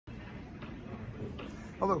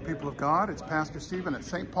Hello, people of God. It's Pastor Stephen at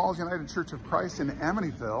St. Paul's United Church of Christ in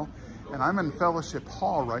Amityville, and I'm in Fellowship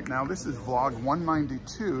Hall right now. This is vlog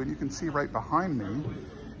 192, and you can see right behind me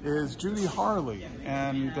is Judy Harley.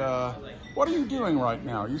 And what are you doing right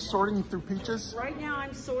now? Are you sorting through peaches? Right now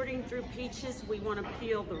I'm sorting through peaches. We want to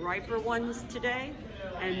peel the riper ones today,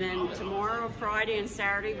 and then tomorrow, Friday, and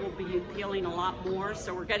Saturday we'll be peeling a lot more.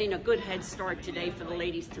 So we're getting a good head start today for the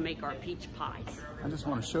ladies to make our peach pies. I just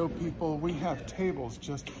want to show people we have tables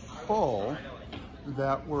just full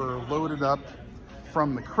that were loaded up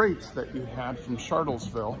from the crates that you had from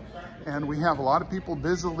Charlottesville, and we have a lot of people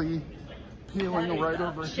busily peeling right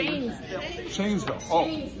over here. Shanesville. Oh,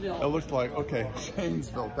 it looked like, okay,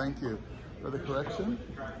 Shanesville. Thank you for the correction.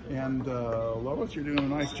 And Lois, you're doing a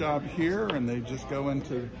nice job here, and they just go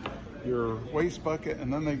into your waste bucket,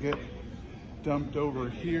 and then they get dumped over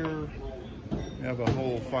here. We have a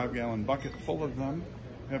whole 5-gallon bucket full of them.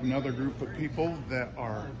 We have another group of people that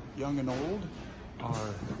are young and old,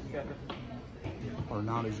 or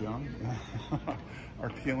not as young, are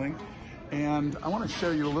peeling. And I want to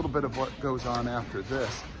show you a little bit of what goes on after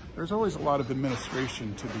this. There's always a lot of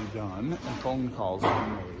administration to be done and phone calls to be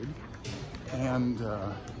made. And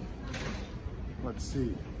let's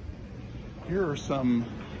see. Here are some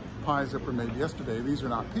pies that were made yesterday. These are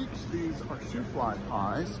not peach, these are shoe fly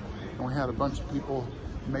pies. And we had a bunch of people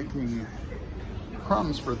making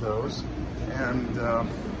crumbs for those. And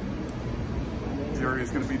Jerry is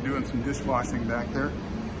going to be doing some dishwashing back there.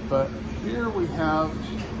 But here we have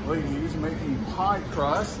ladies making pie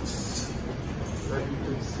crusts that you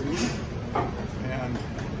can see, and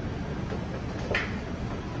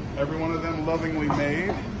every one of them lovingly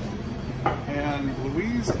made. And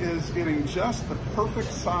Louise is getting just the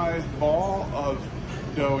perfect sized ball of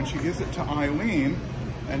dough, and she gives it to Eileen,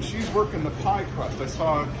 and she's working the pie crust. I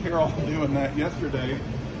saw Carol doing that yesterday.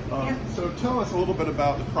 So tell us a little bit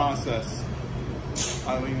about the process,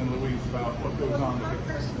 Eileen and Louise, about what goes on The there. pie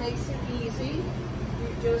crust makes it easy. You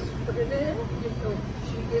just put it in.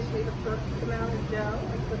 She gives me the perfect amount of dough.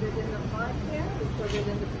 I put it in the pie pan. We put it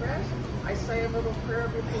in the press. I say a little prayer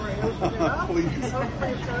before I open it up. Please.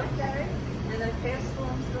 Hopefully it's okay. And I pass it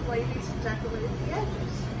on to the ladies to decorate the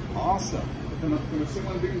edges. Awesome. Can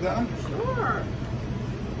someone do that? Sure.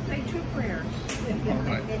 Say 2 prayers. All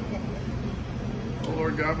right. Oh,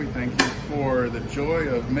 Lord God, we thank you for the joy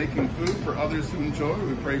of making food for others to enjoy.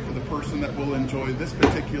 We pray for the person that will enjoy this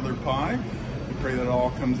particular pie. We pray that it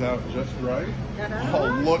all comes out just right.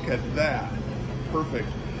 Oh, look at that. Perfect.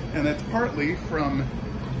 And it's partly from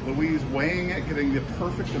Louise weighing it, getting the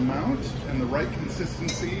perfect amount and the right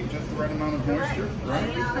consistency, just the right amount of moisture, right?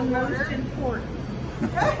 That is the most important.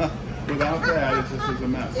 Without that, it just is a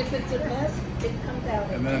mess. If it's a mess, it comes out.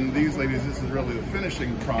 And then these ladies, this is really the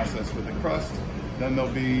finishing process with the crust. Then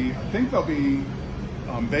they'll be, I think they'll be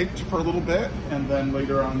baked for a little bit, and then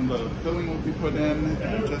later on the filling will be put in,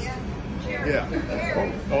 and just, yeah.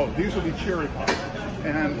 Oh, these will be cherry pies.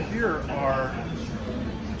 And here are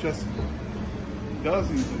just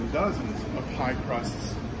dozens and dozens of pie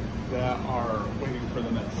crusts that are waiting for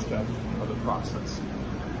the next step of the process.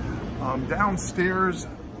 Downstairs,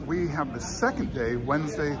 we have the second day,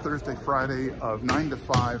 Wednesday, Thursday, Friday of 9 to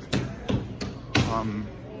 5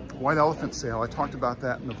 White Elephant sale. I talked about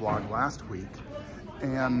that in the vlog last week,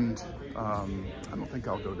 and I don't think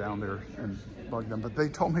I'll go down there and bug them, but they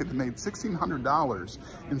told me they made $1,600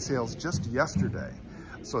 in sales just yesterday.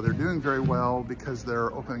 So they're doing very well because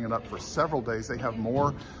they're opening it up for several days. They have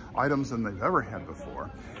more items than they've ever had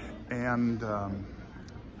before. And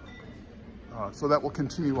so that will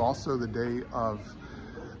continue also the day of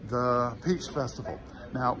the Peach Festival.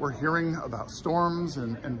 Now, we're hearing about storms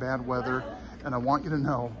and bad weather, and I want you to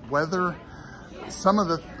know whether some of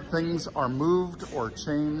the things are moved or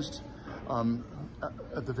changed.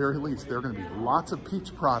 At the very least, there are going to be lots of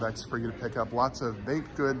peach products for you to pick up, lots of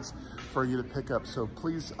baked goods for you to pick up. So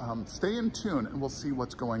please stay in tune, and we'll see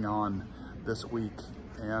what's going on this week.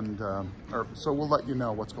 And so we'll let you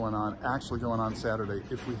know what's actually going on Saturday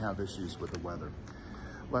if we have issues with the weather.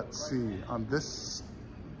 Let's see, this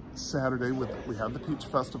Saturday we have the Peach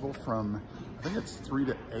Festival from, I think it's 3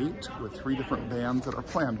 to 8 with 3 different bands that are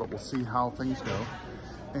planned, but we'll see how things go.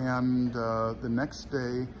 And the next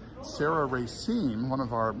day, Sarah Racine, one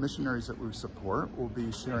of our missionaries that we support, will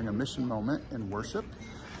be sharing a mission moment in worship.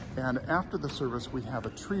 And after the service, we have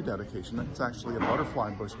a tree dedication. It's actually a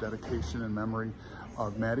butterfly bush dedication in memory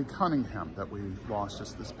of Maddie Cunningham that we lost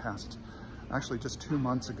just this past, actually just 2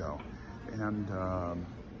 months ago. And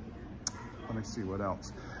let me see what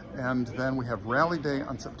else. And then we have Rally Day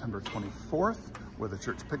on September 24th. with a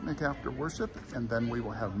church picnic after worship, and then we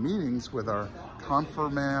will have meetings with our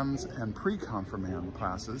confirmands and pre-confirmand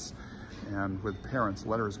classes, and with parents,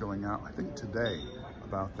 letters going out, I think today,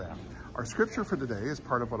 about that. Our scripture for today is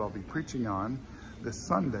part of what I'll be preaching on this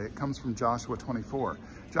Sunday. It comes from Joshua 24.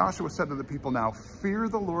 Joshua said to the people, "Now fear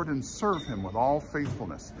the Lord and serve him with all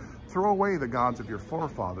faithfulness. Throw away the gods of your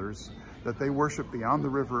forefathers that they worship beyond the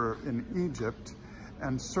river in Egypt,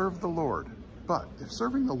 and serve the Lord. But if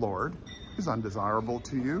serving the Lord is undesirable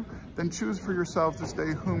to you, then choose for yourselves this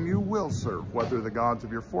day whom you will serve, whether the gods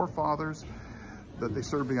of your forefathers that they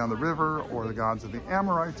serve beyond the river, or the gods of the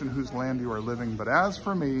Amorites in whose land you are living. But as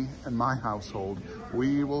for me and my household,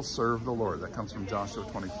 we will serve the Lord." That comes from Joshua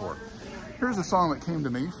 24. Here's a song that came to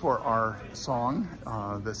me for our song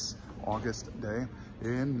this August day.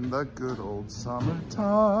 In the good old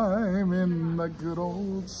summertime, in the good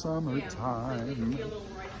old summertime,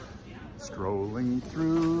 strolling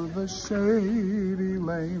through the shady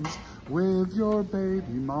lanes with your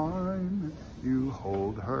baby mine. You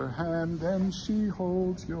hold her hand and she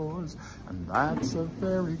holds yours, and that's a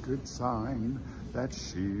very good sign that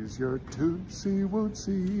she's your tootsie-wootsy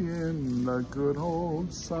in the good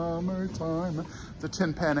old summertime. It's a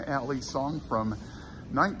Tin Pan Alley song from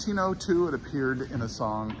 1902. It appeared in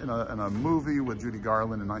a movie with Judy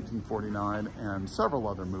Garland in 1949 and several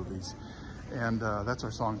other movies. And that's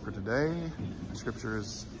our song for today. The scripture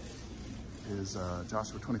is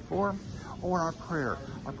Joshua 24. Oh, and our prayer.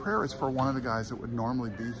 Our prayer is for one of the guys that would normally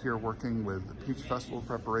be here working with the Peach Festival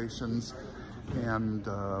preparations and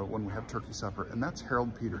when we have turkey supper, and that's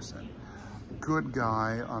Harold Peterson. Good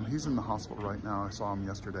guy. He's in the hospital right now. I saw him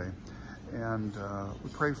yesterday. And we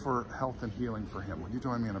pray for health and healing for him. Would you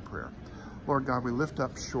join me in a prayer? Lord God, we lift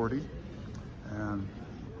up Shorty, and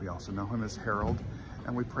we also know him as Harold,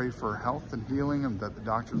 and we pray for health and healing, and that the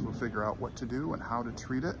doctors will figure out what to do and how to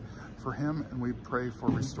treat it for him, and we pray for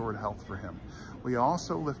restored health for him. We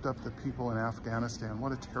also lift up the people in Afghanistan.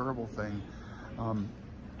 What a terrible thing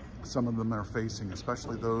some of them are facing,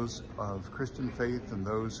 especially those of Christian faith and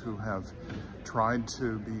those who have tried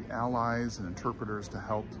to be allies and interpreters to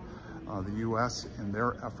help the U.S. in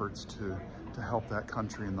their efforts to help that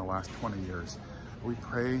country in the last 20 years. We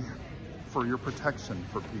pray for your protection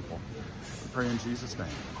for people. We pray in Jesus' name.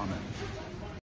 Amen.